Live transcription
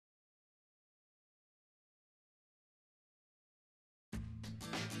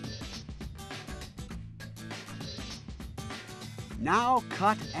Now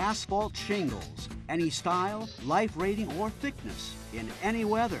cut asphalt shingles, any style, life rating, or thickness, in any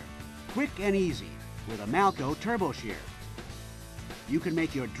weather, quick and easy, with a Malco TurboShear. You can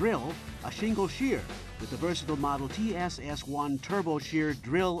make your drill a shingle shear with the versatile model TSS1 TurboShear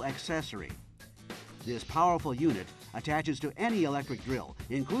drill accessory. This powerful unit attaches to any electric drill,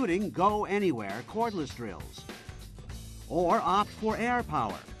 including go anywhere cordless drills. Or opt for air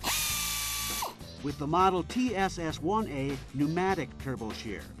power with the model TSS1A Pneumatic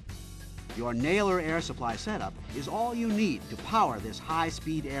TurboShear. Your nailer air supply setup is all you need to power this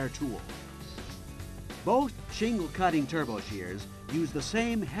high-speed air tool. Both shingle cutting TurboShears use the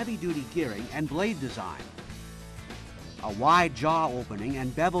same heavy-duty gearing and blade design. A wide jaw opening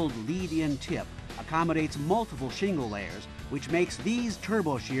and beveled lead-in tip accommodates multiple shingle layers, which makes these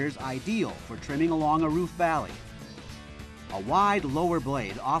TurboShears ideal for trimming along a roof valley. A wide lower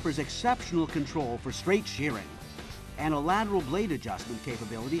blade offers exceptional control for straight shearing, and a lateral blade adjustment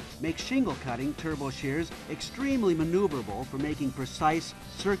capability makes shingle cutting TurboShears extremely maneuverable for making precise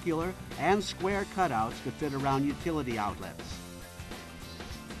circular and square cutouts to fit around utility outlets.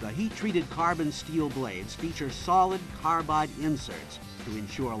 The heat-treated carbon steel blades feature solid carbide inserts to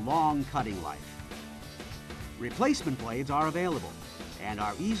ensure long cutting life. Replacement blades are available and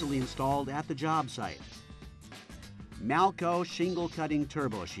are easily installed at the job site. Malco Shingle Cutting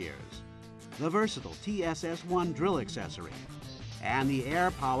TurboShears, the versatile TSS1 drill accessory, and the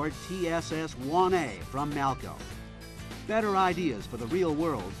air-powered TSS1A from Malco. Better ideas for the real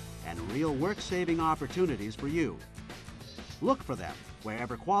world and real work-saving opportunities for you. Look for them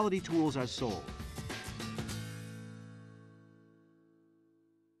wherever quality tools are sold.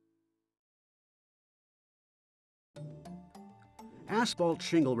 Asphalt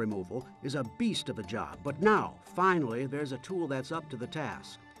shingle removal is a beast of a job, but now, finally, there's a tool that's up to the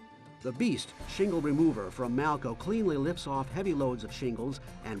task. The Beast Shingle Remover from Malco cleanly lifts off heavy loads of shingles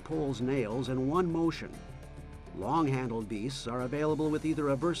and pulls nails in one motion. Long-handled beasts are available with either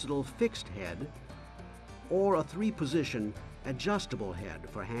a versatile fixed head or a 3-position adjustable head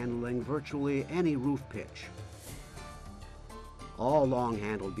for handling virtually any roof pitch. All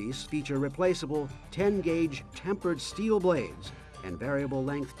long-handled beasts feature replaceable 10-gauge tempered steel blades and variable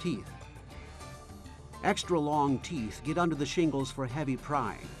length teeth. Extra long teeth get under the shingles for heavy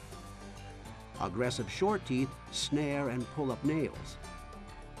prying. Aggressive short teeth snare and pull up nails.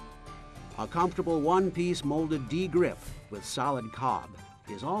 A comfortable one-piece molded D-grip with solid cob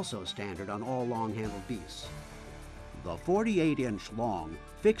is also standard on all long-handled beasts. The 48-inch long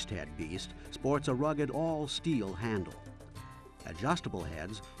fixed-head beast sports a rugged all-steel handle. Adjustable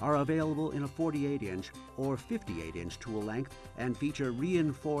heads are available in a 48-inch or 58-inch tool length and feature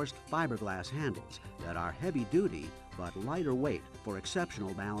reinforced fiberglass handles that are heavy-duty but lighter weight for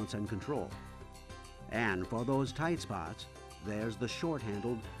exceptional balance and control. And for those tight spots, there's the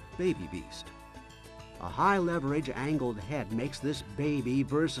short-handled Baby Beast. A high-leverage angled head makes this baby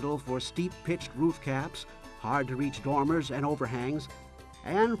versatile for steep-pitched roof caps, hard-to-reach dormers and overhangs,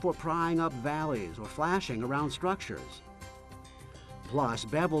 and for prying up valleys or flashing around structures. Plus,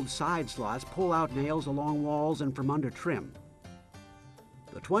 beveled side slots pull out nails along walls and from under trim.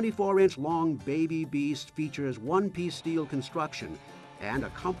 The 24-inch long Baby Beast features one-piece steel construction and a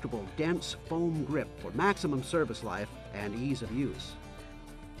comfortable, dense foam grip for maximum service life and ease of use.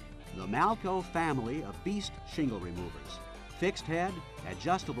 The Malco family of Beast shingle removers: fixed head,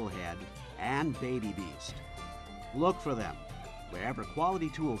 adjustable head, and Baby Beast. Look for them wherever quality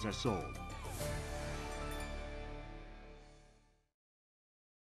tools are sold.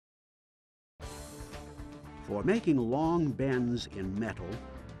 For making long bends in metal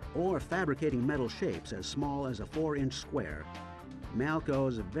or fabricating metal shapes as small as a 4-inch square,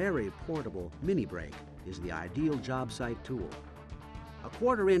 Malco's very portable mini brake is the ideal job site tool. A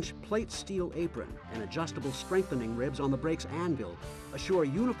 1/4-inch plate steel apron and adjustable strengthening ribs on the brake's anvil assure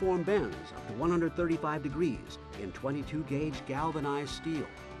uniform bends up to 135 degrees in 22-gauge galvanized steel.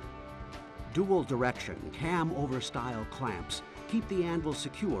 Dual direction cam-over style clamps keep the anvil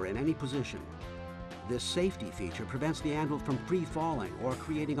secure in any position. This safety feature prevents the anvil from free-falling or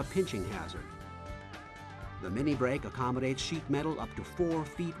creating a pinching hazard. The mini brake accommodates sheet metal up to 4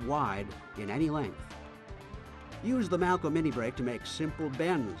 feet wide in any length. Use the Malco mini brake to make simple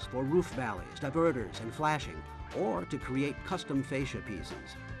bends for roof valleys, diverters, and flashing, or to create custom fascia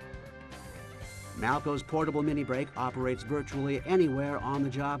pieces. Malco's portable mini brake operates virtually anywhere on the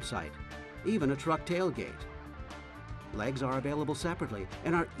job site, even a truck tailgate. Legs are available separately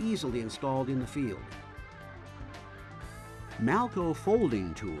and are easily installed in the field. Malco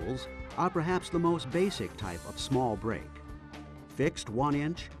folding tools are perhaps the most basic type of small brake. Fixed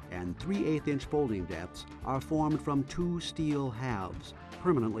 1-inch and 3/8-inch folding depths are formed from 2 steel halves,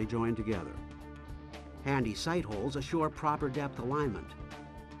 permanently joined together. Handy sight holes assure proper depth alignment.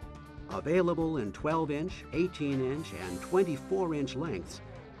 Available in 12-inch, 18-inch, and 24-inch lengths,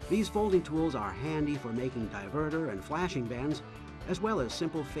 these folding tools are handy for making diverter and flashing bends, as well as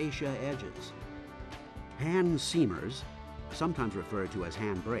simple fascia edges. Hand seamers, sometimes referred to as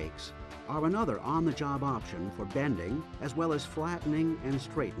hand brakes, are another on-the-job option for bending as well as flattening and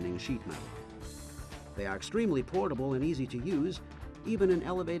straightening sheet metal. They are extremely portable and easy to use, even in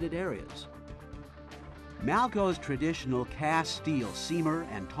elevated areas. Malco's traditional cast steel seamer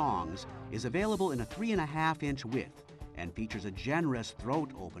and tongs is available in a 3.5-inch width and features a generous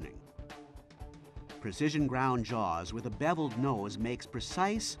throat opening. Precision ground jaws with a beveled nose makes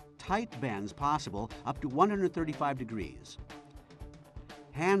precise, tight bends possible up to 135 degrees.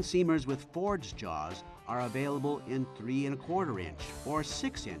 Hand seamers with forged jaws are available in 3.25-inch or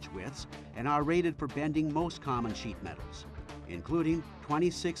 6-inch widths and are rated for bending most common sheet metals, including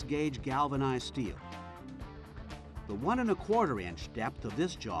 26-gauge galvanized steel. The 1.25-inch depth of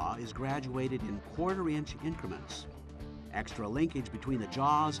this jaw is graduated in 1/4-inch increments. Extra linkage between the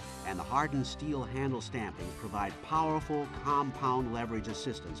jaws and the hardened steel handle stampings provide powerful compound leverage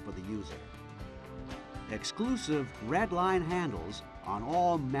assistance for the user. Exclusive red line handles on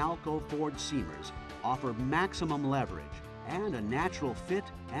all Malco forged seamers offer maximum leverage and a natural fit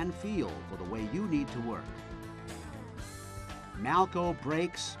and feel for the way you need to work. Malco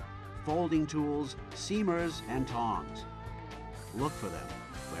brakes, folding tools, seamers, and tongs. Look for them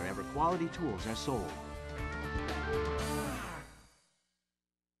wherever quality tools are sold.